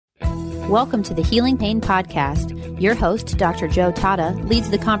Welcome to the Healing Pain Podcast. Your host, Dr. Joe Tata, leads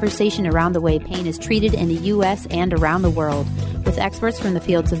the conversation around the way pain is treated in the U.S. and around the world, with experts from the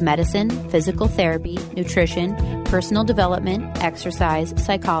fields of medicine, physical therapy, nutrition, personal development, exercise,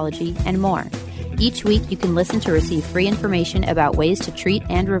 psychology, and more. Each week, you can listen to receive free information about ways to treat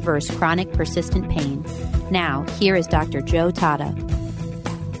and reverse chronic persistent pain. Now, here is Dr. Joe Tata.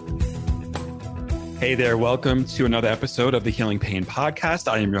 Hey there, welcome to another episode of the Healing Pain Podcast.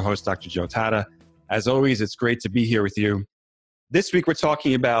 I am your host, Dr. Joe Tata. As always, it's great to be here with you. This week, we're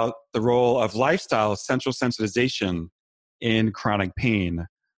talking about the role of lifestyle central sensitization in chronic pain.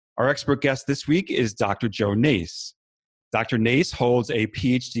 Our expert guest this week is Dr. Joe Nijs. Dr. Nijs holds a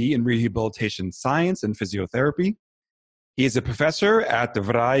PhD in rehabilitation science and physiotherapy. He is a professor at the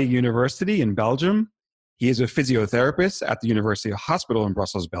Vrije University in Belgium. He is a physiotherapist at the University Hospital in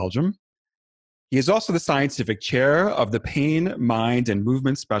Brussels, Belgium. He is also the scientific chair of the Pain, Mind, and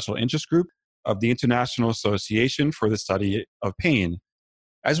Movement Special Interest Group of the International Association for the Study of Pain,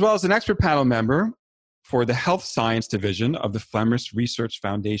 as well as an expert panel member for the Health Science Division of the Flemish Research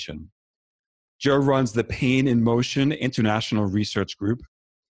Foundation. Joe runs the Pain in Motion International Research Group.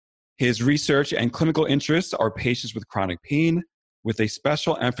 His research and clinical interests are patients with chronic pain, with a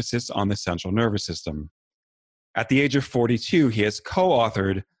special emphasis on the central nervous system. At the age of 42, he has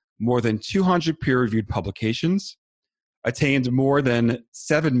co-authored more than 200 peer-reviewed publications, attained more than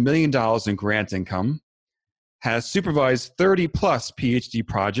 $7 million in grant income, has supervised 30-plus PhD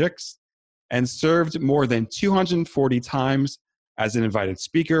projects, and served more than 240 times as an invited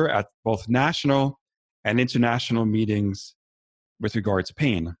speaker at both national and international meetings with regard to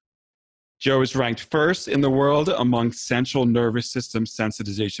pain. Joe is ranked first in the world among central nervous system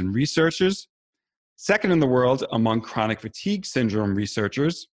sensitization researchers, second in the world among chronic fatigue syndrome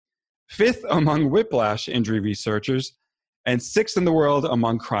researchers, fifth among whiplash injury researchers, and sixth in the world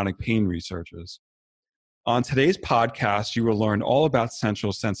among chronic pain researchers. On today's podcast, you will learn all about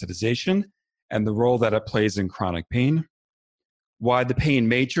central sensitization and the role that it plays in chronic pain, why the pain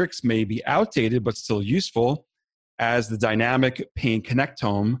matrix may be outdated but still useful as the dynamic pain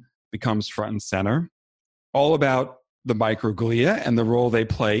connectome becomes front and center, all about the microglia and the role they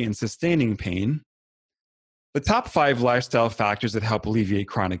play in sustaining pain, the top 5 lifestyle factors that help alleviate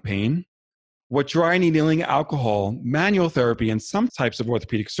chronic pain, what dry needling, alcohol, manual therapy, and some types of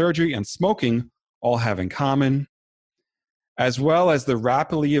orthopedic surgery and smoking all have in common, as well as the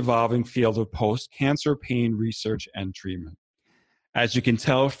rapidly evolving field of post-cancer pain research and treatment. As you can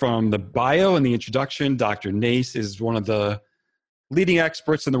tell from the bio and the introduction, Dr. Nijs is one of the leading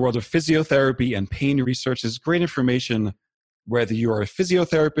experts in the world of physiotherapy and pain research. Is great information whether you are a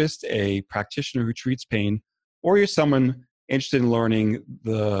physiotherapist, a practitioner who treats pain, or you're someone interested in learning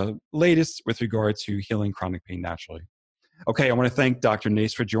the latest with regard to healing chronic pain naturally. Okay, I want to thank Dr.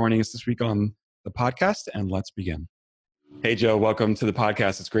 Nijs for joining us this week on the podcast, and let's begin. Hey, Joe, welcome to the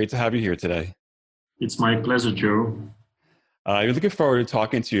podcast. It's great to have you here today. It's my pleasure, Joe. You're looking forward to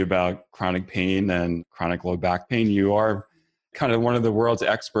talking to you about chronic pain and chronic low back pain. You are kind of one of the world's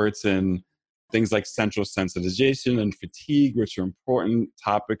experts in things like central sensitization and fatigue, which are important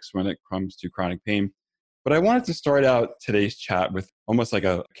topics when it comes to chronic pain. But I wanted to start out today's chat with almost like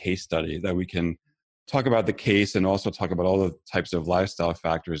a case study that we can talk about the case and also talk about all the types of lifestyle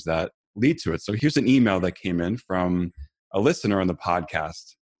factors that lead to it. So here's an email that came in from a listener on the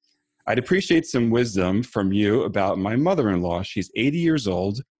podcast. I'd appreciate some wisdom from you about my mother-in-law. She's 80 years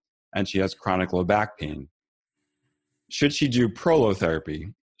old and she has chronic low back pain. Should she do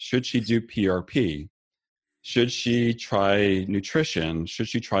prolotherapy? Should she do PRP? Should she try nutrition? Should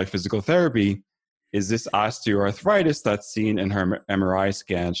she try physical therapy? Is this osteoarthritis that's seen in her MRI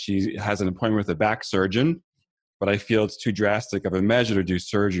scan? She has an appointment with a back surgeon, but I feel it's too drastic of a measure to do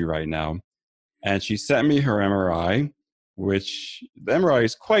surgery right now. And she sent me her MRI, which the MRI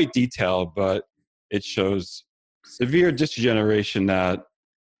is quite detailed, but it shows severe disc degeneration at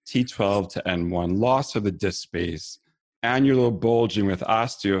T12 to N1, loss of the disc space, annular bulging with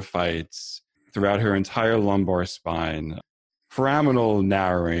osteophytes throughout her entire lumbar spine, foraminal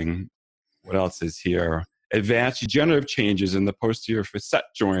narrowing. What else is here? Advanced degenerative changes in the posterior facet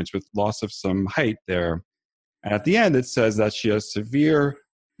joints with loss of some height there. And at the end, it says that she has severe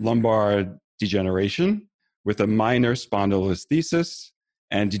lumbar degeneration with a minor spondylolisthesis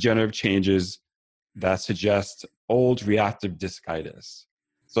and degenerative changes that suggest old reactive discitis.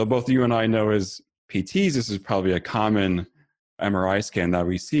 So both you and I know as PTs, this is probably a common MRI scan that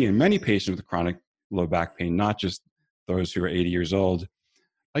we see in many patients with chronic low back pain, not just those who are 80 years old.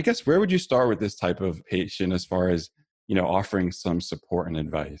 I guess where would you start with this type of patient as far as, offering some support and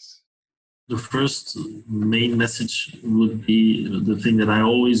advice? The first main message would be the thing that I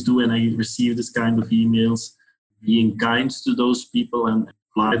always do, and I receive this kind of emails, being kind to those people and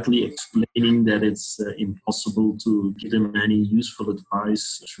politely explaining that it's impossible to give them any useful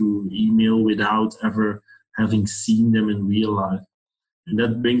advice through email without ever having seen them in real life. And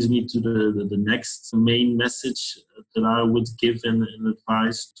that brings me to the next main message that I would give in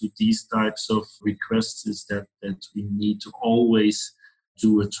advice to these types of requests is that we need to always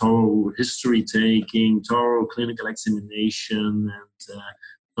do a thorough history taking, thorough clinical examination, and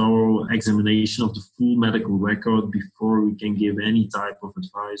thorough examination of the full medical record before we can give any type of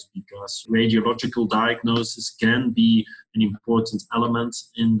advice, because radiological diagnosis can be an important element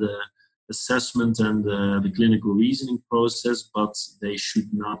in the assessment and the clinical reasoning process, but they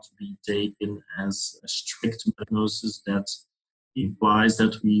should not be taken as a strict diagnosis that implies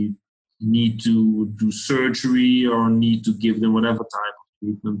that we need to do surgery or need to give them whatever type of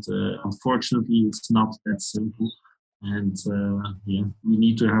treatment. Unfortunately, it's not that simple. And we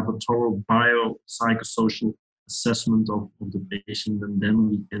need to have a thorough biopsychosocial assessment of the patient, and then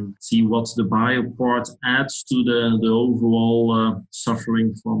we can see what the bio part adds to the overall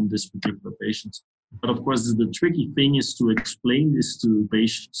suffering from this particular patient. But of course, the tricky thing is to explain this to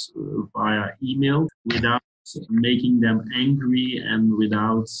patients via email without making them angry and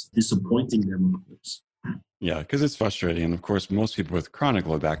without disappointing them, of course. Yeah, because it's frustrating. And of course, most people with chronic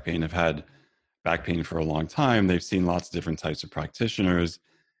low back pain have had back pain for a long time. They've seen lots of different types of practitioners.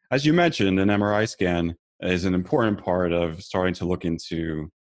 As you mentioned, an MRI scan is an important part of starting to look into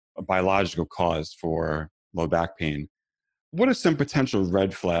a biological cause for low back pain. What are some potential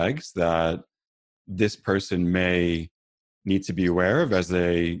red flags that this person may need to be aware of as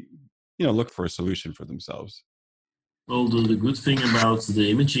they, look for a solution for themselves? Well, the good thing about the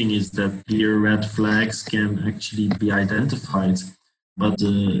imaging is that clear red flags can actually be identified. But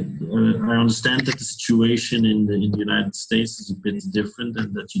I understand that the situation in the United States is a bit different,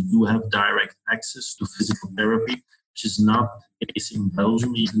 and that you do have direct access to physical therapy, which is not the case in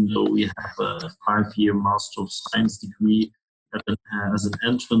Belgium, even though we have a 5-year Master of Science degree as an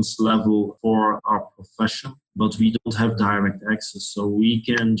entrance level for our profession. But we don't have direct access, so we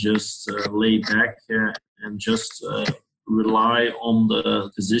can just lay back and just rely on the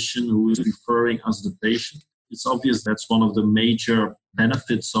physician who is referring us the patient. It's obvious that's one of the major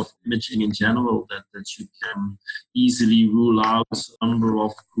benefits of imaging in general, that you can easily rule out a number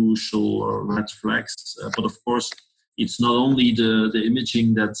of crucial red flags. But of course, it's not only the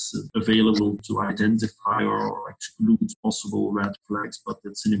imaging that's available to identify or exclude possible red flags, but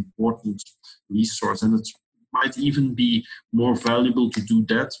it's an important resource. And it might even be more valuable to do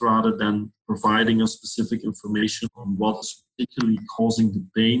that rather than providing us specific information on what is particularly causing the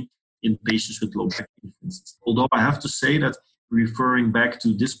pain in patients with low back pain, for instance. Although I have to say that, referring back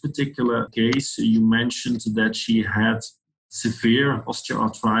to this particular case, you mentioned that she had severe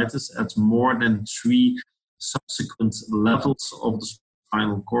osteoarthritis at more than 3 subsequent levels of the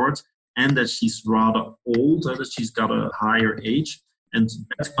spinal cord, and that she's rather old, that she's got a higher age. And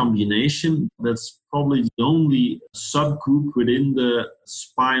that combination, that's probably the only subgroup within the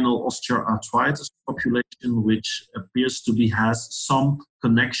spinal osteoarthritis population which appears to has some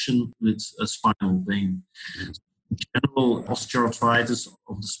connection with spinal pain. General osteoarthritis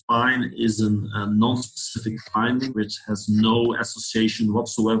of the spine is a non-specific finding which has no association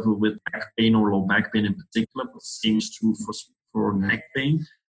whatsoever with back pain or low back pain in particular, but the same is true for neck pain.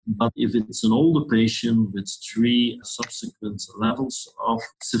 But if it's an older patient with 3 subsequent levels of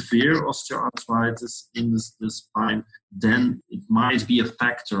severe osteoarthritis in the spine, then it might be a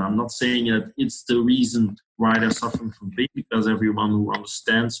factor. I'm not saying that it's the reason why they're suffering from pain, because everyone who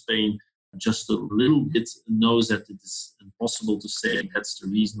understands pain just a little bit knows that it is impossible to say that's the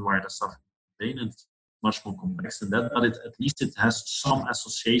reason why they're suffering from pain. It's much more complex than that, but at least it has some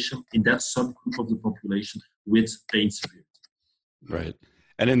association in that subgroup of the population with pain severity. Right.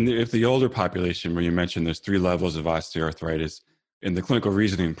 And if the older population, where you mentioned there's 3 levels of osteoarthritis, in the clinical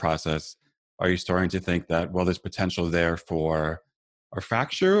reasoning process, are you starting to think that, well, there's potential there for a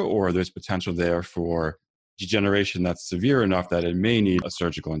fracture, or there's potential there for degeneration that's severe enough that it may need a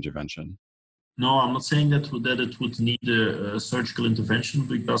surgical intervention? No, I'm not saying that it would need a surgical intervention,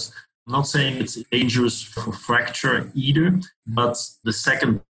 because I'm not saying it's dangerous for fracture either, but the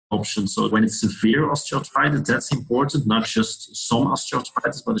second option. So when it's severe osteoarthritis, that's important, not just some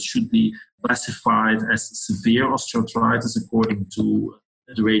osteoarthritis, but it should be classified as severe osteoarthritis according to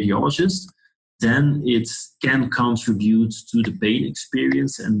the radiologist. Then it can contribute to the pain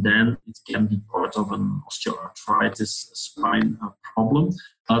experience, and then it can be part of an osteoarthritis spine problem.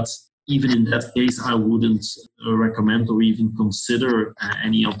 But even in that case, I wouldn't recommend or even consider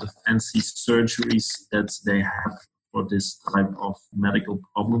any of the fancy surgeries that they have for this type of medical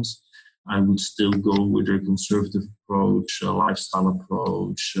problems. I would still go with a conservative approach, a lifestyle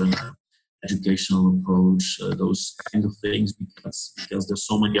approach, educational approach, those kind of things, because there's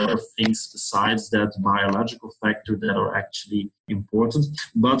so many other things besides that biological factor that are actually important.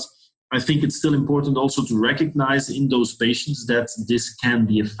 But I think it's still important also to recognize in those patients that this can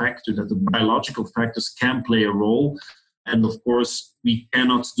be a factor, that the biological factors can play a role. And of course, we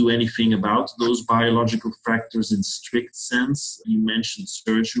cannot do anything about those biological factors in strict sense. You mentioned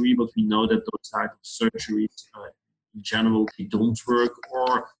surgery, but we know that those type of surgeries in general, they don't work,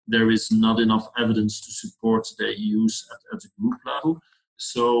 or there is not enough evidence to support their use at a group level.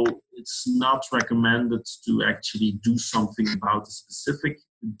 So it's not recommended to actually do something about a specific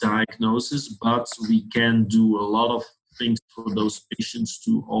diagnosis, but we can do a lot of things for those patients,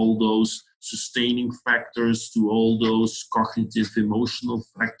 to all those sustaining factors, to all those cognitive emotional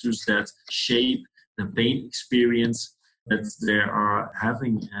factors that shape the pain experience that they are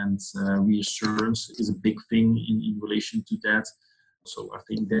having. And reassurance is a big thing in relation to that. So I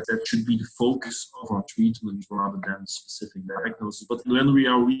think that should be the focus of our treatment rather than specific diagnosis. But when we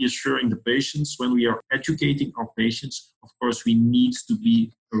are reassuring the patients, when we are educating our patients, of course, we need to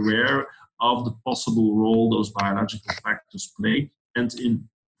be aware of the possible role those biological factors play. And in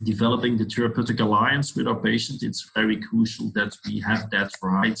developing the therapeutic alliance with our patient, it's very crucial that we have that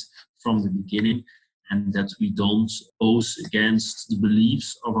right from the beginning, and that we don't pose against the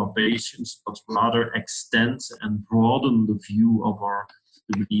beliefs of our patients, but rather extend and broaden the view of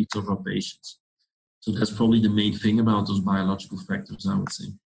the beliefs of our patients. So that's probably the main thing about those biological factors, I would say.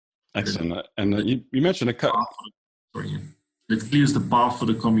 Excellent. And you mentioned a couple. That clears the path for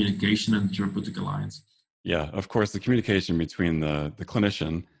the communication and the therapeutic alliance. Yeah, of course, the communication between the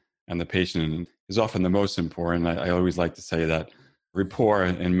clinician and the patient is often the most important. I always like to say that rapport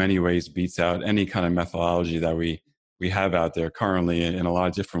in many ways beats out any kind of methodology that we have out there currently in a lot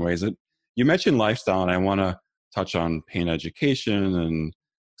of different ways. You mentioned lifestyle, and I want to touch on pain education and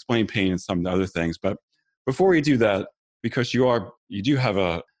explain pain and some of the other things. But before we do that, because you do have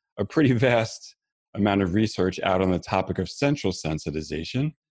a pretty vast amount of research out on the topic of central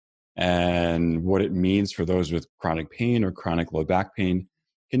sensitization and what it means for those with chronic pain or chronic low back pain.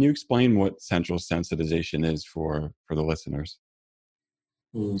 Can you explain what central sensitization is for the listeners?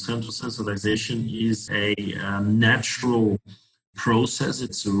 Well, central sensitization is a natural process.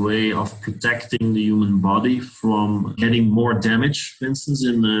 It's a way of protecting the human body from getting more damage. For instance,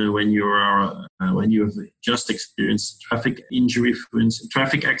 when you have just experienced traffic injury, for instance,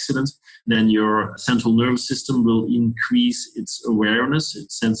 traffic accident, then your central nervous system will increase its awareness,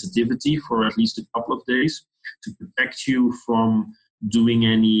 its sensitivity for at least a couple of days to protect you from doing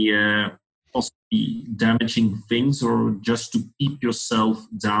any possibly damaging things, or just to keep yourself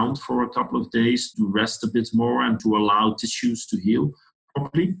down for a couple of days, to rest a bit more and to allow tissues to heal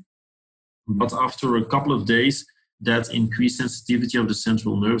properly. But after a couple of days, that increased sensitivity of the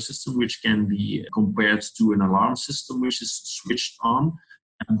central nervous system, which can be compared to an alarm system which is switched on,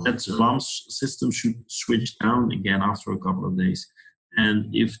 and that alarm system should switch down again after a couple of days.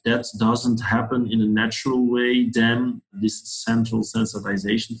 And if that doesn't happen in a natural way, then this central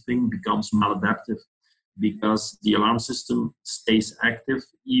sensitization thing becomes maladaptive, because the alarm system stays active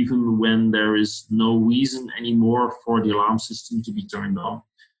even when there is no reason anymore for the alarm system to be turned on.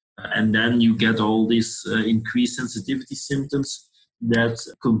 And then you get all these increased sensitivity symptoms that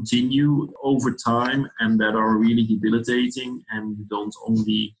continue over time and that are really debilitating. And you don't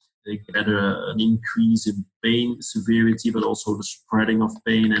only get an increase in pain severity, but also the spreading of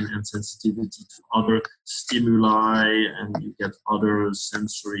pain and sensitivity to other stimuli, and you get other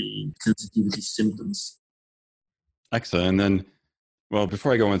sensory sensitivity symptoms. Excellent. And then, well,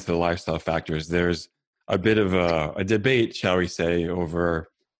 before I go into the lifestyle factors, there's a bit of a debate, shall we say,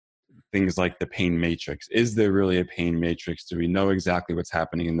 over things like the pain matrix. Is there really a pain matrix? Do we know exactly what's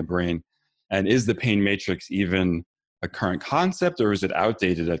happening in the brain? And is the pain matrix even a current concept, or is it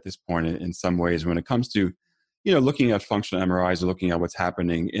outdated at this point in some ways when it comes to, looking at functional MRIs or looking at what's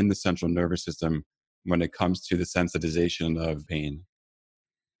happening in the central nervous system when it comes to the sensitization of pain?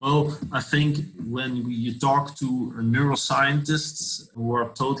 Well, I think when you talk to neuroscientists who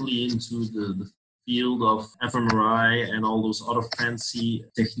are totally into the field of fMRI and all those other fancy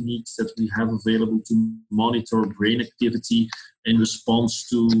techniques that we have available to monitor brain activity in response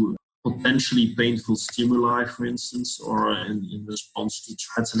to potentially painful stimuli, for instance, or in response to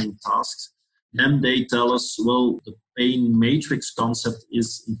threatening tasks, Then they tell us, well, the pain matrix concept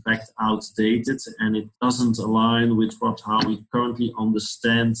is in fact outdated and it doesn't align with how we currently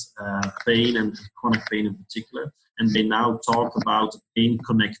understand pain and chronic pain in particular. And they now talk about pain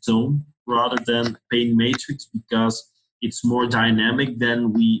connectome rather than pain matrix because it's more dynamic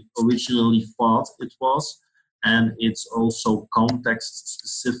than we originally thought it was. And it's also context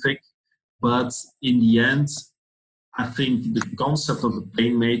specific. But in the end, I think the concept of the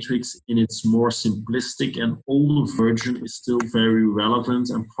pain matrix in its more simplistic and older version is still very relevant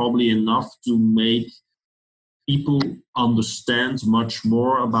and probably enough to make people understand much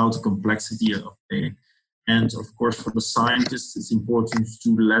more about the complexity of pain. And of course, for the scientists, it's important to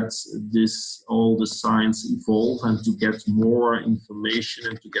let all the science evolve and to get more information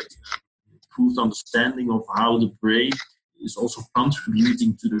and to get improved understanding of how the brain is also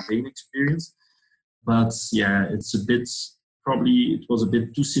contributing to the pain experience. But yeah, it was a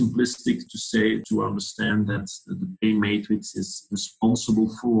bit too simplistic to understand that the pain matrix is responsible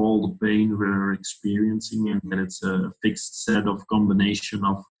for all the pain we're experiencing and that it's a fixed set of combination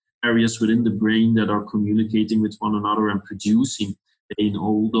of areas within the brain that are communicating with one another and producing pain,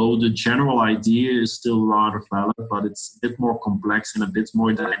 although the general idea is still rather valid, but it's a bit more complex and a bit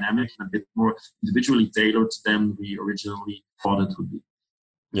more dynamic and a bit more individually tailored than we originally thought it would be.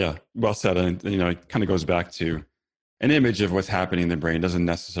 Yeah, well said. And, it kind of goes back to an image of what's happening in the brain doesn't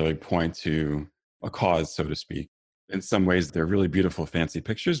necessarily point to a cause, so to speak. In some ways, they're really beautiful, fancy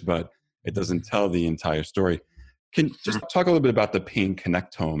pictures, but it doesn't tell the entire story. Can you just talk a little bit about the pain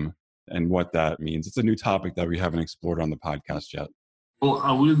connectome and what that means? It's a new topic that we haven't explored on the podcast yet. Well,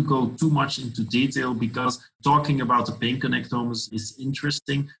 I wouldn't go too much into detail because talking about the pain connectomes is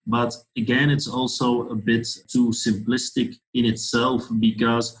interesting, but again, it's also a bit too simplistic in itself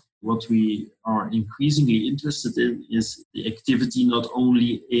because what we are increasingly interested in is the activity not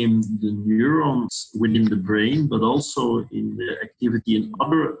only in the neurons within the brain, but also in the activity in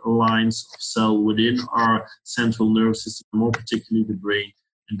other lines of cell within our central nervous system, more particularly the brain.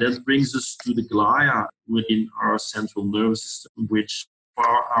 And that brings us to the glia within our central nervous system, which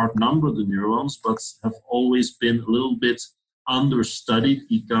far outnumber the neurons, but have always been a little bit understudied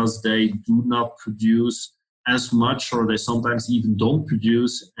because they do not produce as much, or they sometimes even don't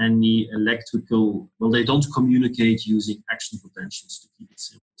produce any they don't communicate using action potentials, to keep it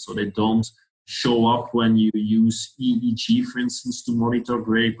simple. So they don't show up when you use EEG, for instance, to monitor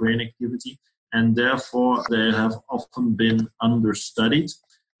brain activity, and therefore they have often been understudied.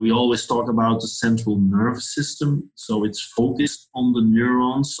 We always talk about the central nervous system, so it's focused on the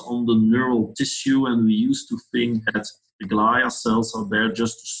neurons, on the neural tissue, and we used to think that the glia cells are there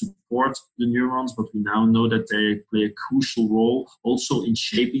just to support the neurons, but we now know that they play a crucial role also in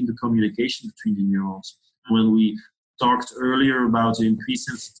shaping the communication between the neurons. When we talked earlier about the increased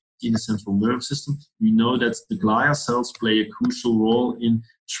sensitivity in the central nervous system, we know that the glia cells play a crucial role in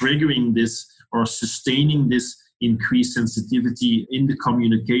triggering this or sustaining this increased sensitivity in the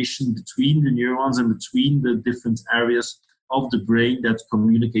communication between the neurons and between the different areas of the brain that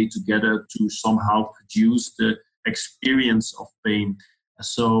communicate together to somehow produce the experience of pain.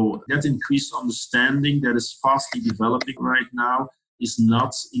 So that increased understanding that is fastly developing right now is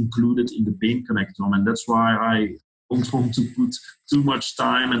not included in the pain connectome. And that's why I don't want to put too much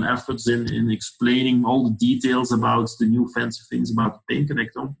time and efforts in explaining all the details about the new fancy things about the pain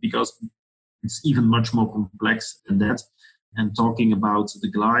connectome, because it's even much more complex than that. And talking about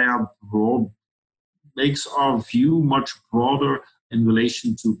the glia makes our view much broader in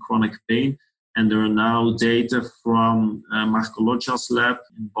relation to chronic pain. And there are now data from Marco Loggia's lab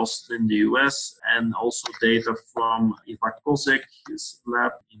in Boston in the US, and also data from Ivar Kozek's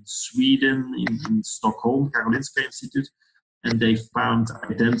lab in Sweden, in Stockholm, Karolinska Institute. And they found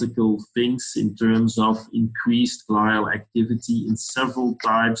identical things in terms of increased glial activity in several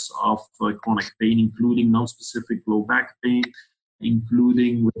types of chronic pain, including non-specific low back pain,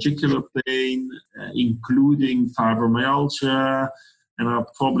 including radicular pain, including fibromyalgia, and I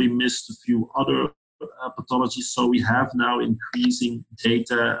probably missed a few other pathologies. So we have now increasing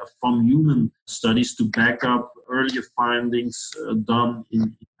data from human studies to back up earlier findings done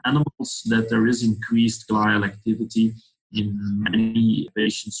in animals that there is increased glial activity in many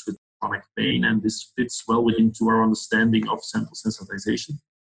patients with chronic pain, and this fits well into our understanding of central sensitization.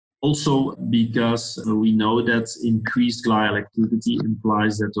 Also, because we know that increased glial activity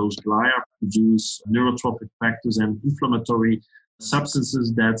implies that those glia produce neurotropic factors and inflammatory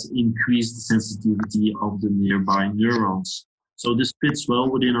substances that increase the sensitivity of the nearby neurons. So this fits well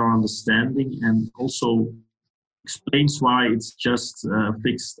within our understanding and also explains why it's just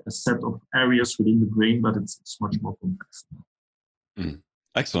fixed a set of areas within the brain, but it's much more complex.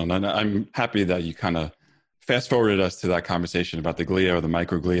 Excellent. And I'm happy that you kind of fast forwarded us to that conversation about the glia or the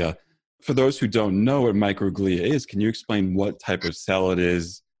microglia. For those who don't know what microglia is, can you explain what type of cell it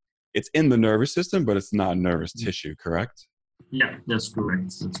is? It's in the nervous system, but it's not nervous tissue, correct? Yeah, that's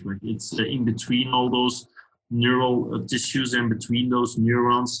correct. That's correct. It's in between all those neural tissues and between those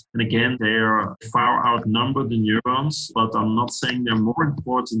neurons. And again, they are far outnumber the neurons, but I'm not saying they're more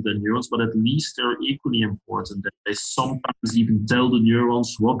important than neurons, but at least they're equally important. That they sometimes even tell the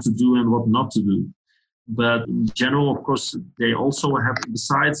neurons what to do and what not to do. But in general, of course, they also have,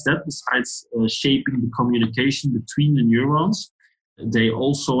 besides shaping the communication between the neurons, they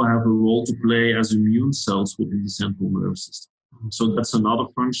also have a role to play as immune cells within the central nervous system. So that's another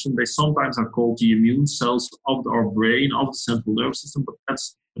function. They sometimes are called the immune cells of our brain, of the central nervous system, but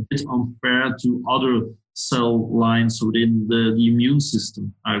that's a bit unfair to other cell lines within the immune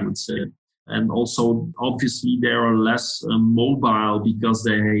system, I would say. And also, obviously, they are less mobile because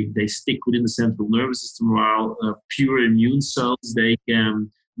they stick within the central nervous system, while pure immune cells, they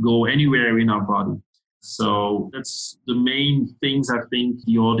can go anywhere in our body. So that's the main things I think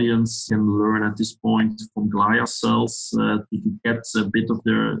the audience can learn at this point from glia cells to get a bit of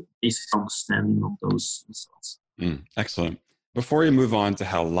their basic understanding of those cells. Excellent. Before we move on to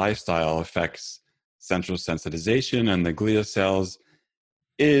how lifestyle affects central sensitization and the glia cells,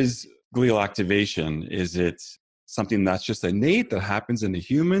 is glial activation, is it something that's just innate that happens in a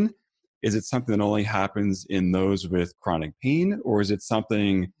human? Is it something that only happens in those with chronic pain? Or is it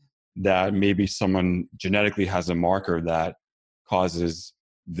something that maybe someone genetically has a marker that causes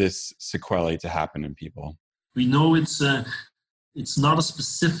this sequelae to happen in people? We know it's not a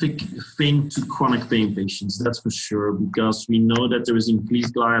specific thing to chronic pain patients, that's for sure, because we know that there is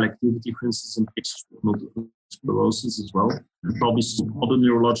increased glial activity, for instance, in patients with multiple sclerosis as well, and probably some other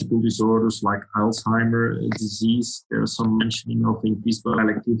neurological disorders like Alzheimer's disease. There's some mentioning of increased glial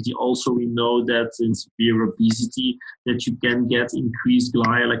activity. Also, we know that in severe obesity that you can get increased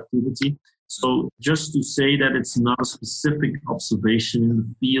glial activity. So just to say that it's not a specific observation in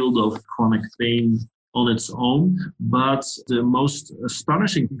the field of chronic pain on its own, but the most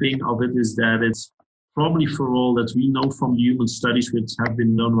astonishing thing of it is that it's probably, for all that we know from human studies which have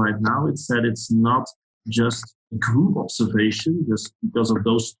been done right now, it's that it's not just group observation, just because of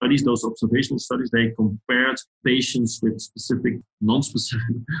those studies, those observational studies, they compared patients with specific,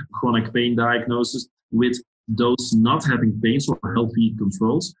 non-specific chronic pain diagnosis with those not having pain, so healthy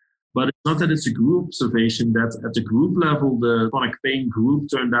controls. But it's not that it's a group observation, that at the group level, the chronic pain group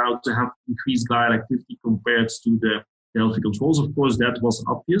turned out to have increased glial activity compared to the healthy controls. Of course, that was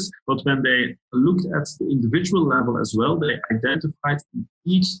obvious. But when they looked at the individual level as well, they identified in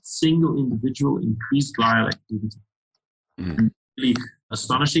each single individual increased glial activity. Really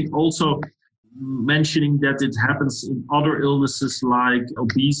astonishing. Also, mentioning that it happens in other illnesses like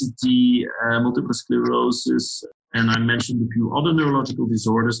obesity, multiple sclerosis, and I mentioned a few other neurological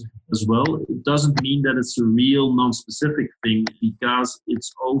disorders as well. It doesn't mean that it's a real non-specific thing, because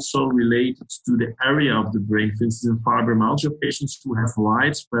it's also related to the area of the brain. For instance, in fibromyalgia patients who have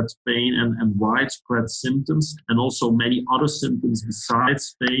widespread pain and widespread symptoms, and also many other symptoms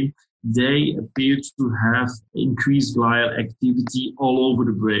besides pain, they appear to have increased glial activity all over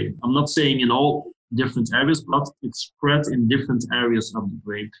the brain. I'm not saying in all different areas, but it's spread in different areas of the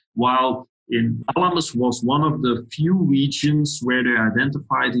brain. While in thalamus was one of the few regions where they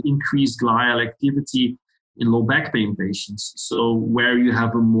identified increased glial activity in low back pain patients, so where you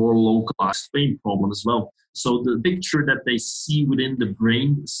have a more localized pain problem as well. So the picture that they see within the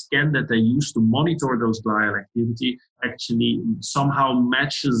brain scan that they use to monitor those glial activity actually somehow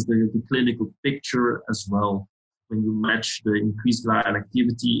matches the clinical picture as well. When you match the increased glial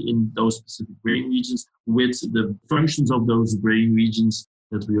activity in those specific brain regions with the functions of those brain regions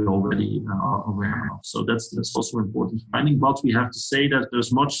that we already are aware of. So that's also an important finding. But we have to say that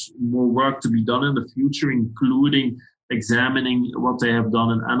there's much more work to be done in the future, including examining what they have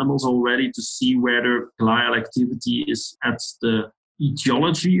done in animals already to see whether glial activity is at the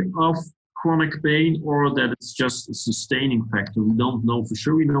etiology of chronic pain or that it's just a sustaining factor. We don't know for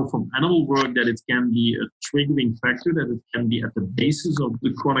sure. We know from animal work that it can be a triggering factor, that it can be at the basis of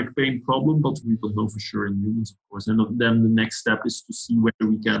the chronic pain problem, but we don't know for sure in humans, of course. And then the next step is to see whether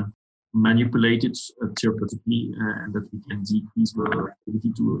we can manipulate it therapeutically and that we can decrease the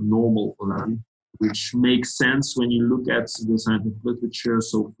activity to a normal level, which makes sense when you look at the scientific literature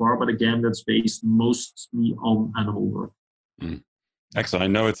so far. But again, that's based mostly on animal work. Excellent. I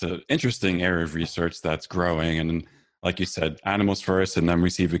know it's an interesting area of research that's growing. And like you said, animals first, and then we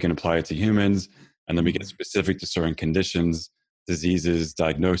see if we can apply it to humans. And then we get specific to certain conditions, diseases,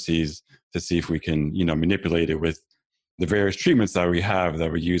 diagnoses, to see if we can, manipulate it with the various treatments that we have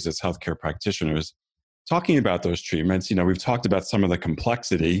that we use as healthcare practitioners. Talking about those treatments, we've talked about some of the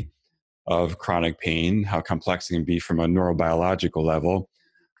complexity of chronic pain, how complex it can be from a neurobiological level.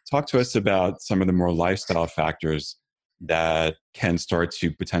 Talk to us about some of the more lifestyle factors that can start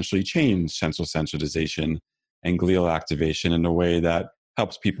to potentially change central sensitization and glial activation in a way that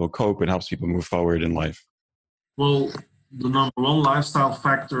helps people cope and helps people move forward in life. Well, the number one lifestyle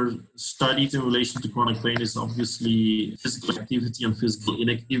factor studied in relation to chronic pain is obviously physical activity and physical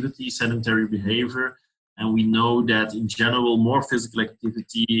inactivity, sedentary behavior. And we know that in general, more physical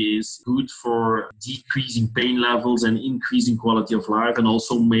activity is good for decreasing pain levels and increasing quality of life, and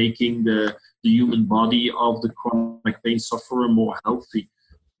also making the human body of the chronic pain sufferer more healthy.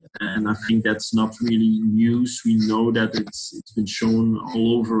 And I think that's not really news. We know that it's been shown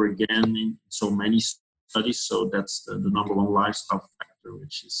all over again in so many studies. So that's the number one lifestyle factor,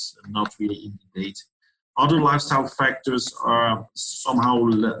 which is not really in debate. Other lifestyle factors are somehow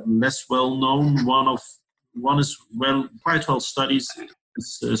less well known. One is quite well studied.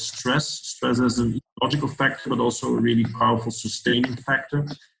 It's stress. Stress as an ecological factor, but also a really powerful sustaining factor.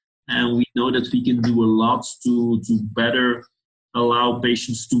 And we know that we can do a lot to better allow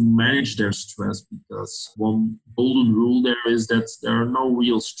patients to manage their stress, because one golden rule there is that there are no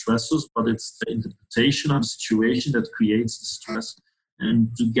real stressors, but it's the interpretation of the situation that creates the stress.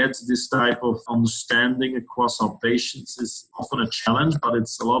 And to get this type of understanding across our patients is often a challenge, but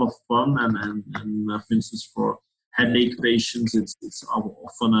it's a lot of fun. And for instance, for headache patients, it's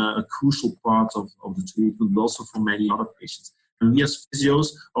often a crucial part of the treatment, but also for many other patients. And we as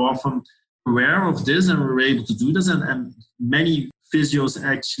physios are often aware of this, and we're able to do this. And many physios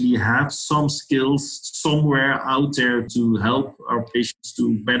actually have some skills somewhere out there to help our patients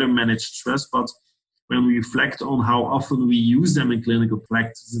to better manage stress. But when we reflect on how often we use them in clinical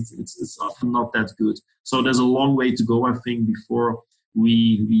practice, it's often not that good. So there's a long way to go, I think, before we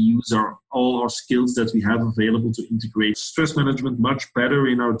use all our skills that we have available to integrate stress management much better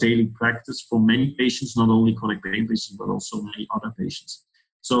in our daily practice for many patients, not only chronic pain patients, but also many other patients.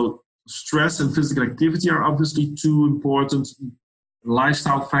 So stress and physical activity are obviously two important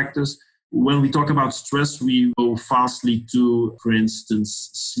lifestyle factors. When we talk about stress, we go fastly to, for instance,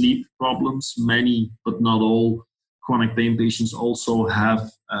 sleep problems. Many, but not all, chronic pain patients also have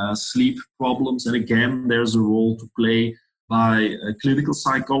sleep problems. And again, there's a role to play by a clinical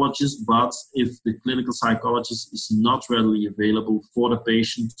psychologist. But if the clinical psychologist is not readily available for the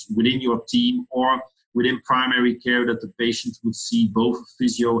patient within your team, or within primary care, that the patient would see both a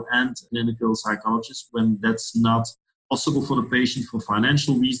physio and clinical psychologist, when that's not possible for the patient for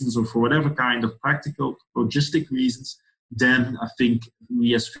financial reasons or for whatever kind of practical logistic reasons, then I think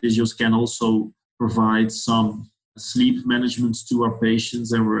we as physios can also provide some sleep management to our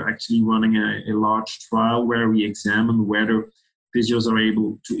patients. And we're actually running a large trial where we examine whether physios are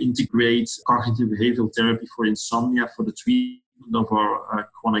able to integrate cognitive behavioral therapy for insomnia for the treatment of our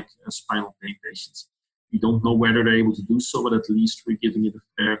chronic spinal pain patients. We don't know whether they're able to do so, but at least we're giving it a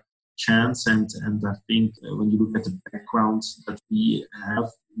fair chance. And I think when you look at the background that we have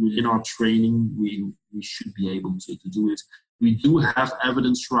within our training, we should be able to do it. We do have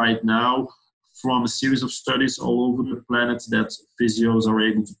evidence right now from a series of studies all over the planet that physios are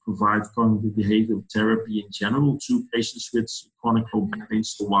able to provide cognitive behavioral therapy in general to patients with chronic low back pain.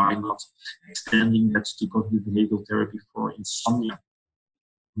 So why not extending that to cognitive behavioral therapy for insomnia?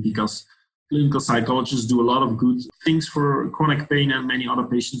 Because clinical psychologists do a lot of good things for chronic pain and many other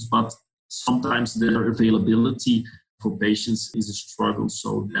patients, but sometimes their availability for patients is a struggle.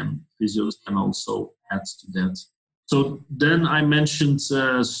 So then physios can also add to that. So then I mentioned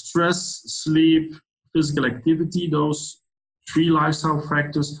stress, sleep, physical activity, those three lifestyle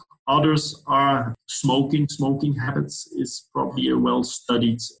factors. Others are smoking. Smoking habits is probably a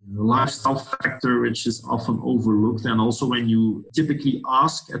well-studied lifestyle factor, which is often overlooked. And also when you typically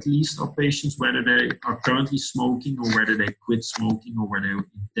ask at least our patients whether they are currently smoking or whether they quit smoking or whether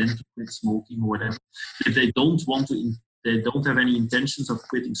they intend to quit smoking or whatever, if they don't have any intentions of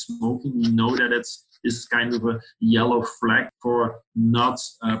quitting smoking, we know that this is kind of a yellow flag for not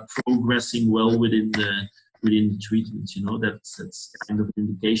progressing well within the treatment. That's kind of an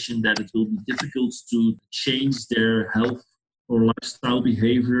indication that it will be difficult to change their health or lifestyle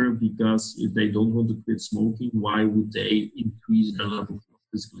behavior, because if they don't want to quit smoking, why would they increase their level of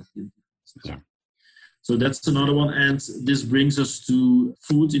physical activity? Yeah. So that's another one. And this brings us to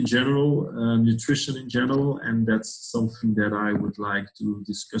food in general, nutrition in general. And that's something that I would like to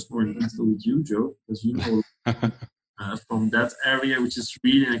discuss more in detail with you, Joe, because you know from that area, which is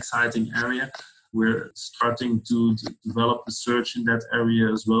really an exciting area. We're starting to develop research in that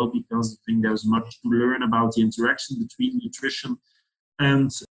area as well, because I think there's much to learn about the interaction between nutrition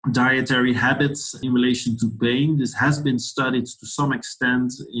and dietary habits in relation to pain. This has been studied to some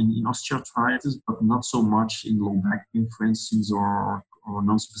extent in osteoarthritis, but not so much in low back pain, for instance, or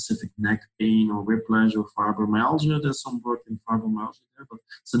non-specific neck pain or whiplash or fibromyalgia. There's some work in fibromyalgia there, but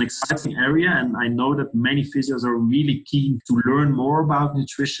it's an exciting area, and I know that many physios are really keen to learn more about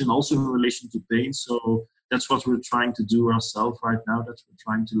nutrition, also in relation to pain. So that's what we're trying to do ourselves right now, that we're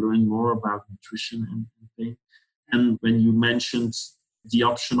trying to learn more about nutrition and pain. And when you mentioned the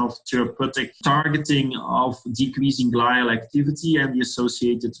option of therapeutic targeting of decreasing glial activity and the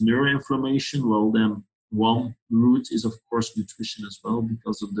associated neuroinflammation, well, then one route is, of course, nutrition as well,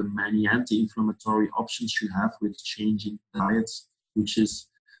 because of the many anti-inflammatory options you have with changing diets, which is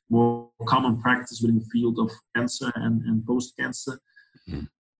more common practice within the field of cancer and post-cancer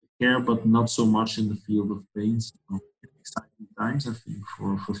care, but not so much in the field of pain. So exciting times, I think,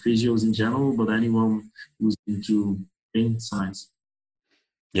 for physios in general, but anyone who's into pain science.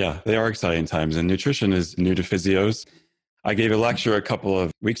 Yeah, they are exciting times, and nutrition is new to physios. I gave a lecture a couple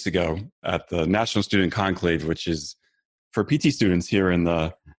of weeks ago at the National Student Conclave, which is for PT students here in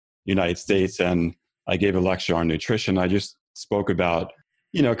the United States, and I gave a lecture on nutrition. I just spoke about,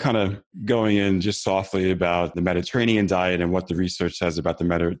 kind of going in just softly about the Mediterranean diet and what the research says about the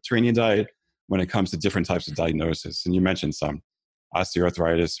Mediterranean diet when it comes to different types of diagnosis. And you mentioned some: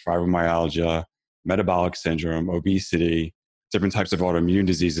 osteoarthritis, fibromyalgia, metabolic syndrome, obesity, different types of autoimmune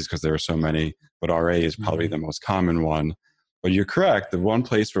diseases, because there are so many, but RA is probably the most common one. But you're correct. The one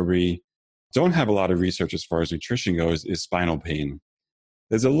place where we don't have a lot of research as far as nutrition goes is spinal pain.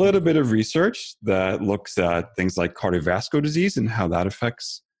 There's a little bit of research that looks at things like cardiovascular disease and how that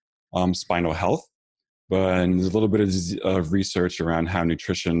affects spinal health. But there's a little bit of research around how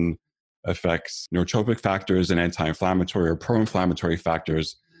nutrition affects neurotropic factors and anti-inflammatory or pro-inflammatory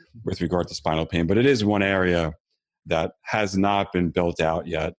factors with regard to spinal pain. But it is one area that has not been built out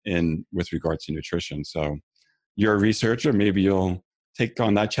yet with regard to nutrition. So you're a researcher, maybe you'll take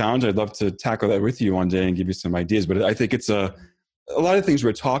on that challenge. I'd love to tackle that with you one day and give you some ideas. But I think it's a lot of things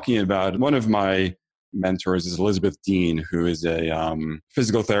we're talking about. One of my mentors is Elizabeth Dean, who is a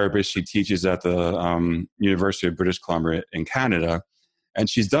physical therapist. She teaches at the University of British Columbia in Canada. And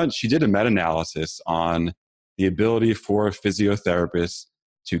she did a meta-analysis on the ability for physiotherapists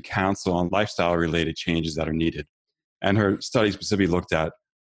to counsel on lifestyle-related changes that are needed. And her study specifically looked at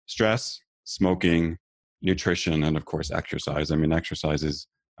stress, smoking, nutrition, and of course, exercise. I mean, exercise is,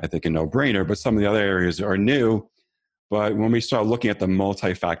 I think, a no-brainer, but some of the other areas are new. But when we start looking at the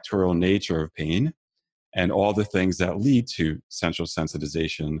multifactorial nature of pain and all the things that lead to central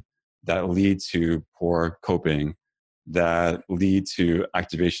sensitization, that lead to poor coping, that lead to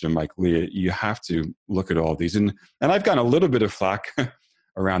activation of microglia, you have to look at all these. And I've gotten a little bit of flack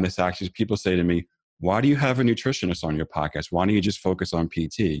around this, actually. People say to me, why do you have a nutritionist on your podcast? Why don't you just focus on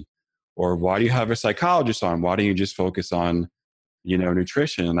PT? Or why do you have a psychologist on? Why don't you just focus on,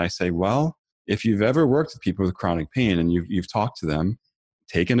 nutrition? And I say, well, if you've ever worked with people with chronic pain and you've talked to them,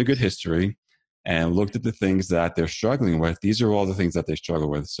 taken a good history and looked at the things that they're struggling with, these are all the things that they struggle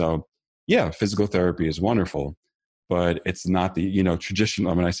with. So yeah, physical therapy is wonderful, but it's not the,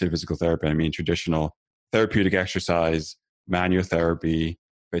 traditional, when I say physical therapy, I mean traditional therapeutic exercise, manual therapy,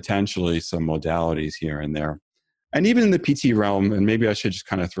 potentially some modalities here and there. And even in the PT realm, and maybe I should just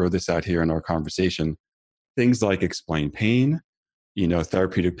kind of throw this out here in our conversation, things like explain pain,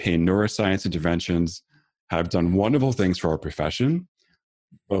 therapeutic pain neuroscience interventions have done wonderful things for our profession.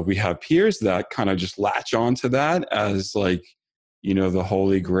 But we have peers that kind of just latch on to that as like, the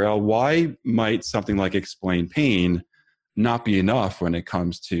holy grail. Why might something like explain pain not be enough when it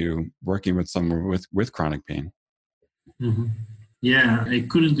comes to working with someone with chronic pain? Mm-hmm. Yeah, I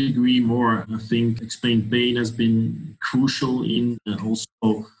couldn't agree more. I think explain pain has been crucial in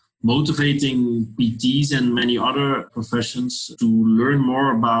also motivating PTs and many other professions to learn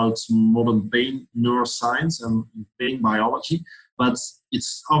more about modern pain neuroscience and pain biology. But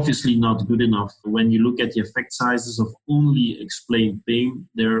it's obviously not good enough. When you look at the effect sizes of only explain pain,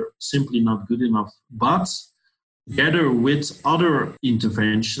 they're simply not good enough. But together with other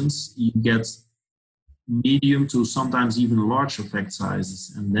interventions, you get medium to sometimes even large effect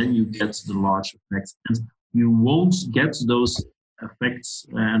sizes, and then you get the large effects. And you won't get those effects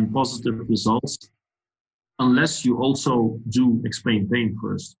and positive results unless you also do explain pain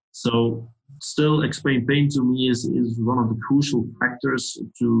first. So still, explain pain to me is one of the crucial factors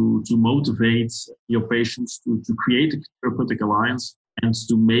to motivate your patients to create a therapeutic alliance and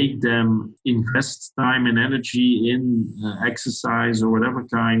to make them invest time and energy in exercise or whatever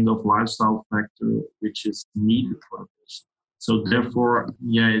kind of lifestyle factor which is needed for the patient. So therefore,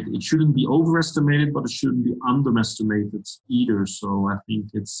 it shouldn't be overestimated, but it shouldn't be underestimated either. So I think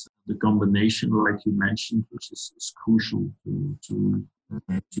it's the combination, like you mentioned, which is crucial to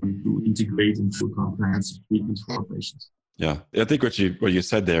integrate into a comprehensive treatment for our patients. Yeah, I think what you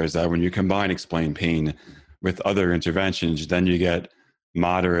said there is that when you combine explained pain with other interventions, then you get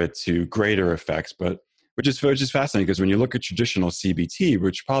moderate to greater effects. But which is fascinating, because when you look at traditional CBT,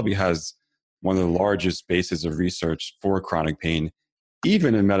 which probably has one of the largest bases of research for chronic pain,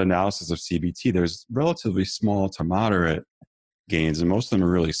 even in meta-analysis of CBT, there's relatively small to moderate gains, and most of them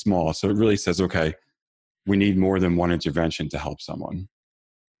are really small. So it really says, okay, we need more than one intervention to help someone.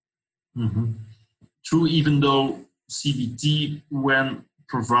 Mm-hmm. True, even though CBT, when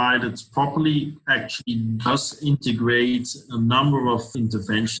provided properly, actually does integrate a number of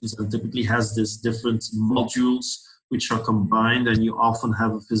interventions and typically has these different modules which are combined, and you often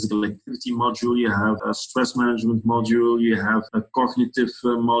have a physical activity module, you have a stress management module, you have a cognitive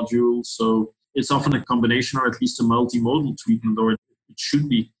module. So it's often a combination, or at least a multimodal treatment, or it should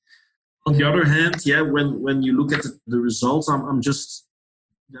be. On the other hand, when you look at the results, I'm just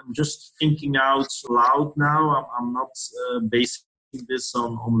thinking out loud now. I'm not basing this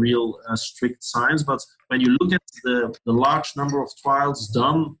on real strict science, but when you look at the large number of trials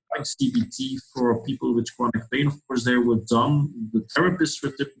done by CBT for people with chronic pain, of course, they were done. The therapists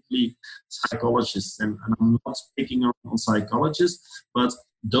were typically psychologists, and I'm not picking on psychologists, but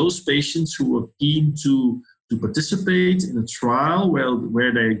those patients who were keen to participate in a trial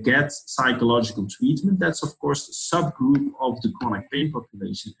where they get psychological treatment, that's of course a subgroup of the chronic pain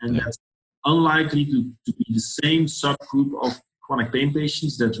population, and that's unlikely to be the same subgroup of chronic pain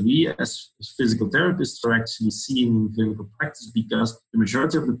patients that we as physical therapists are actually seeing in clinical practice, because the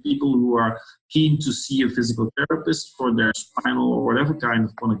majority of the people who are keen to see a physical therapist for their spinal or whatever kind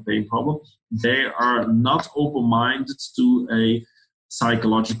of chronic pain problem, they are not open-minded to a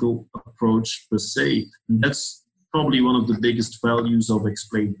psychological approach per se. And that's probably one of the biggest values of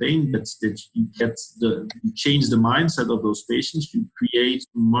explained pain, that you change the mindset of those patients, you create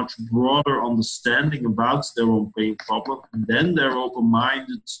a much broader understanding about their own pain problem, and then they're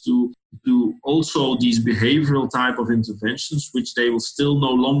open-minded to do also these behavioral type of interventions, which they will still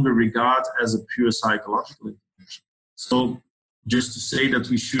no longer regard as a pure psychological intervention. So just to say that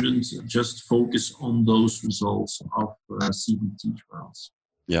we shouldn't just focus on those results of CBT trials.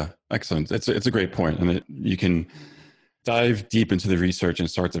 Yeah, excellent. It's a great point. And you can dive deep into the research and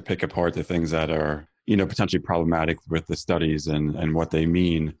start to pick apart the things that are, potentially problematic with the studies and what they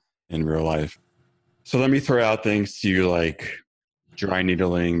mean in real life. So let me throw out things to you like dry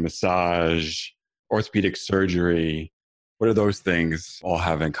needling, massage, orthopedic surgery. What do those things all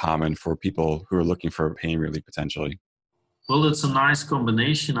have in common for people who are looking for pain relief potentially? Well, it's a nice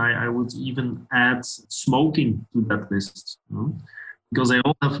combination. I would even add smoking to that list, because they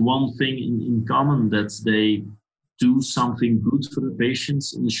all have one thing in common, that they do something good for the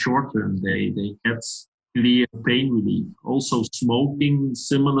patients in the short term. They get clear pain relief. Also smoking,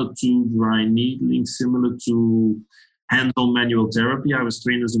 similar to dry needling, similar to hands-on manual therapy. I was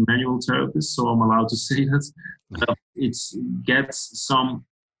trained as a manual therapist, so I'm allowed to say that. It gets some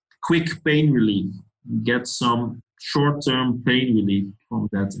quick pain relief, get some short-term pain relief from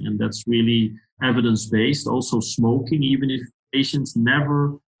that, and that's really evidence-based. Also smoking, even if patients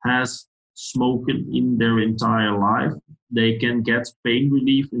never has smoking in their entire life, they can get pain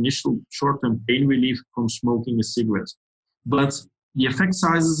relief, initial short-term pain relief from smoking a cigarette. But the effect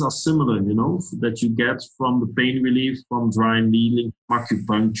sizes are similar, that you get from the pain relief from dry needling,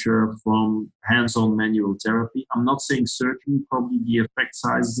 acupuncture, from hands-on manual therapy. I'm not saying surgery, probably the effect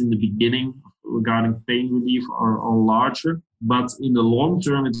sizes in the beginning regarding pain relief are larger, but in the long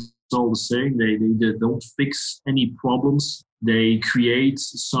term, it's all the same. They don't fix any problems. They create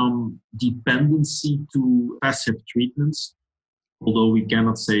some dependency to passive treatments, although we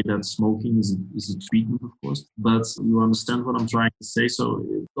cannot say that smoking is a treatment, of course. But you understand what I'm trying to say. So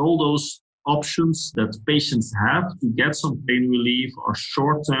all those options that patients have to get some pain relief are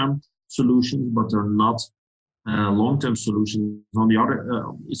short-term solutions, but they're not long-term solutions. On the other,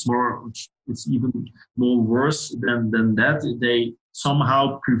 it's even more worse than that. They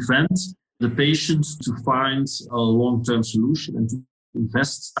somehow prevent the patients to find a long-term solution and to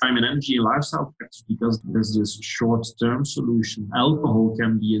invest time and energy in lifestyle factors, because there's this short-term solution. Alcohol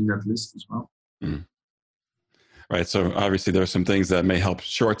can be in that list as well. Mm. Right. So obviously there are some things that may help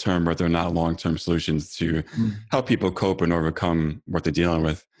short-term, but they're not long-term solutions to help people cope and overcome what they're dealing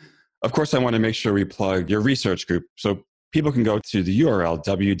with. Of course, I want to make sure we plug your research group. So people can go to the URL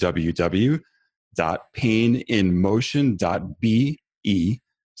www.paininmotion.be.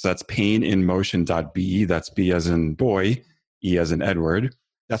 So that's paininmotion.be. That's B as in boy, E as in Edward.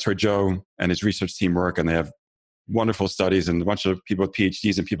 That's where Joe and his research team work, and they have wonderful studies, and a bunch of people with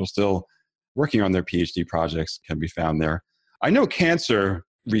PhDs and people still working on their PhD projects can be found there. I know cancer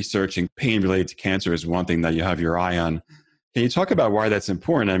research and pain related to cancer is one thing that you have your eye on. Can you talk about why that's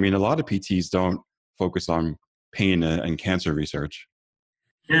important? I mean, a lot of PTs don't focus on pain and cancer research.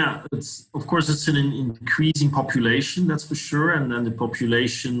 Yeah, of course it's an increasing population, that's for sure, and then the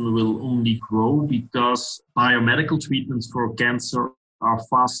population will only grow because biomedical treatments for cancer are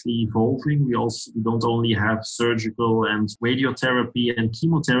fastly evolving. We don't only have surgical and radiotherapy and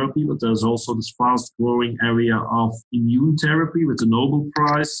chemotherapy, but there's also this fast growing area of immune therapy with the Nobel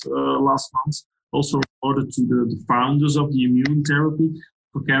Prize last month, also awarded to the founders of the immune therapy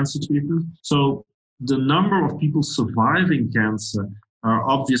for cancer treatment. So the number of people surviving cancer are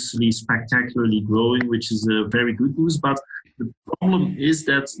obviously spectacularly growing, which is very good news. But the problem is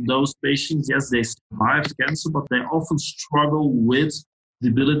that those patients, yes, they survived cancer, but they often struggle with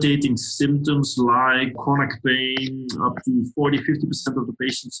debilitating symptoms like chronic pain. Up to 40-50% of the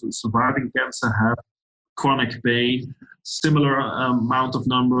patients surviving cancer have chronic pain. Similar amount of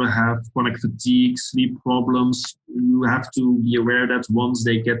number have chronic fatigue, sleep problems. You have to be aware that once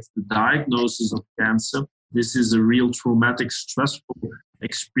they get the diagnosis of cancer, this is a real traumatic, stressful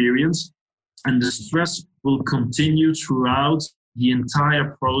experience. And the stress will continue throughout the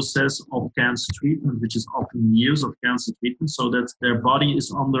entire process of cancer treatment, which is often years of cancer treatment, so that their body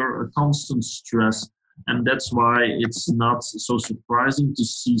is under a constant stress. And that's why it's not so surprising to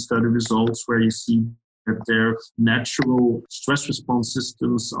see study results where you see that their natural stress response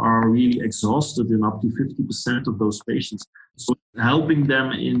systems are really exhausted in up to 50% of those patients. So helping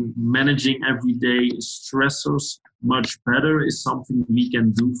them in managing everyday stressors much better is something we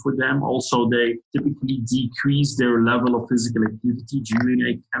can do for them. Also, they typically decrease their level of physical activity during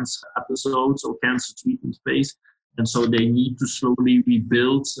a cancer episode or cancer treatment phase. And so they need to slowly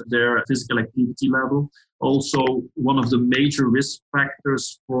rebuild their physical activity level. Also, one of the major risk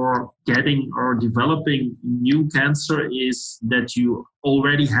factors for getting or developing new cancer is that you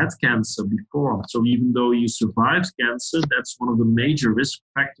already had cancer before. So even though you survived cancer, that's one of the major risk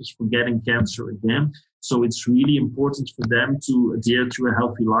factors for getting cancer again. So it's really important for them to adhere to a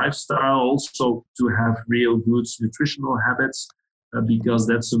healthy lifestyle, also to have real good nutritional habits, because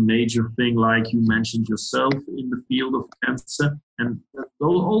that's a major thing, like you mentioned yourself, in the field of cancer. And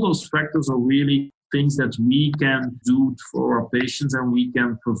all those factors are really things that we can do for our patients, and we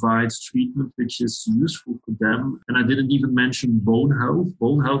can provide treatment which is useful for them. And I didn't even mention bone health.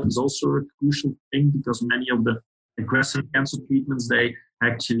 Bone health is also a crucial thing because many of the aggressive cancer treatments, they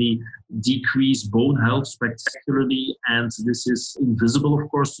actually decrease bone health spectacularly. And this is invisible, of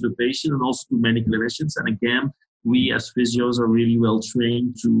course, to the patient and also to many clinicians. And again, we as physios are really well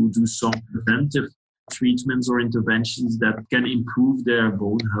trained to do some preventive treatments or interventions that can improve their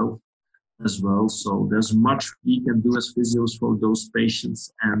bone health as well. So there's much we can do as physios for those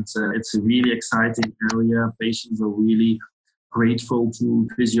patients. And it's a really exciting area. Patients are really grateful to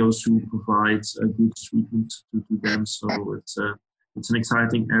physios who provide a good treatment to them. So it's an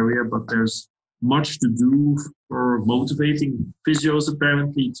exciting area, but there's much to do for motivating physios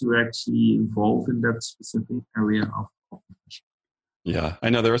apparently to actually involve in that specific area of profession. Yeah, I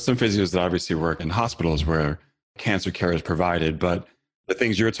know there are some physios that obviously work in hospitals where cancer care is provided, but the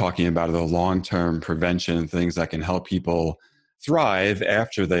things you're talking about are the long-term prevention, things that can help people thrive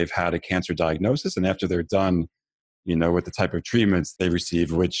after they've had a cancer diagnosis and after they're done, with the type of treatments they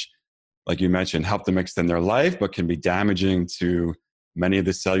receive, which, like you mentioned, help them extend their life, but can be damaging to many of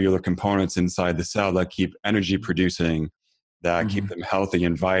the cellular components inside the cell that keep energy producing, that keep them healthy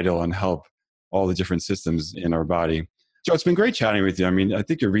and vital and help all the different systems in our body. Joe, it's been great chatting with you. I mean, I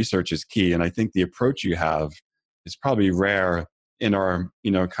think your research is key, and I think the approach you have is probably rare in our,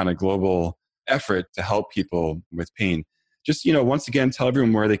 kind of global effort to help people with pain. Just, once again, tell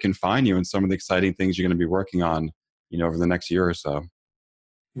everyone where they can find you and some of the exciting things you're going to be working on, over the next year or so.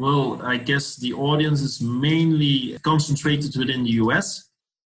 Well, I guess the audience is mainly concentrated within the US.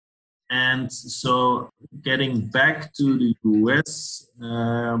 And so getting back to the US,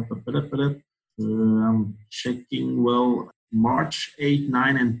 I'm checking, March 8,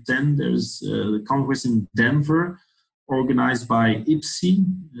 9, and 10, there's the Congress in Denver, organized by IPSI.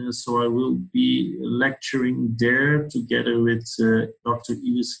 So I will be lecturing there together with Dr.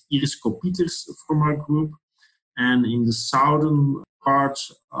 Iris Kopiters from our group. And in the southern part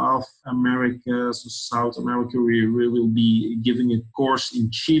of America, so South America, we will be giving a course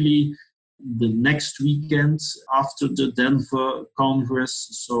in Chile the next weekend after the Denver Congress,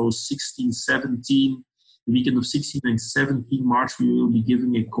 so 16, 17, the weekend of 16 and 17 March, we will be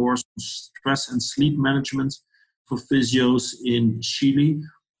giving a course on stress and sleep management for physios in Chile.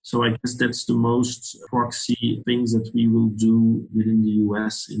 So I guess that's the most proxy things that we will do within the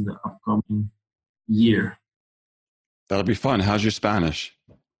US in the upcoming year. That'll be fun. How's your Spanish?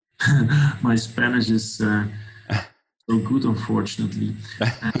 My Spanish is so good, unfortunately.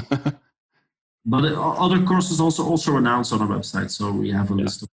 But other courses also announced on our website. So we have a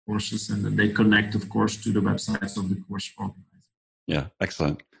list of courses, and they connect, of course, to the websites of the course organizers. Yeah,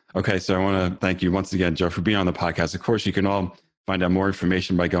 excellent. Okay, so I want to thank you once again, Joe, for being on the podcast. Of course, you can all find out more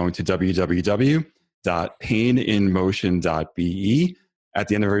information by going to www.paininmotion.be. At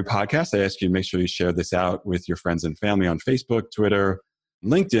the end of every podcast, I ask you to make sure you share this out with your friends and family on Facebook, Twitter,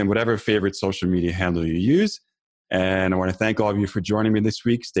 LinkedIn, whatever favorite social media handle you use. And I want to thank all of you for joining me this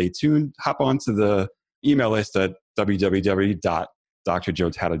week. Stay tuned. Hop onto the email list at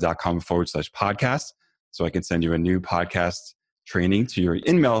www.drjoetada.com/podcast so I can send you a new podcast training to your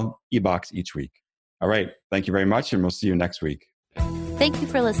email e-box each week. All right. Thank you very much, and we'll see you next week. Thank you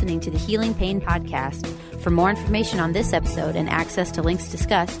for listening to the Healing Pain Podcast. For more information on this episode and access to links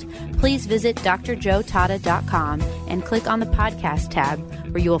discussed, please visit drjoetada.com and click on the podcast tab,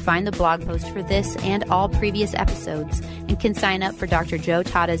 where you will find the blog post for this and all previous episodes, and can sign up for Dr. Joe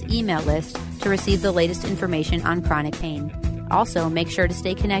Tada's email list to receive the latest information on chronic pain. Also, make sure to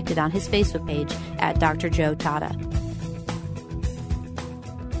stay connected on his Facebook page at Dr. Joe Tada.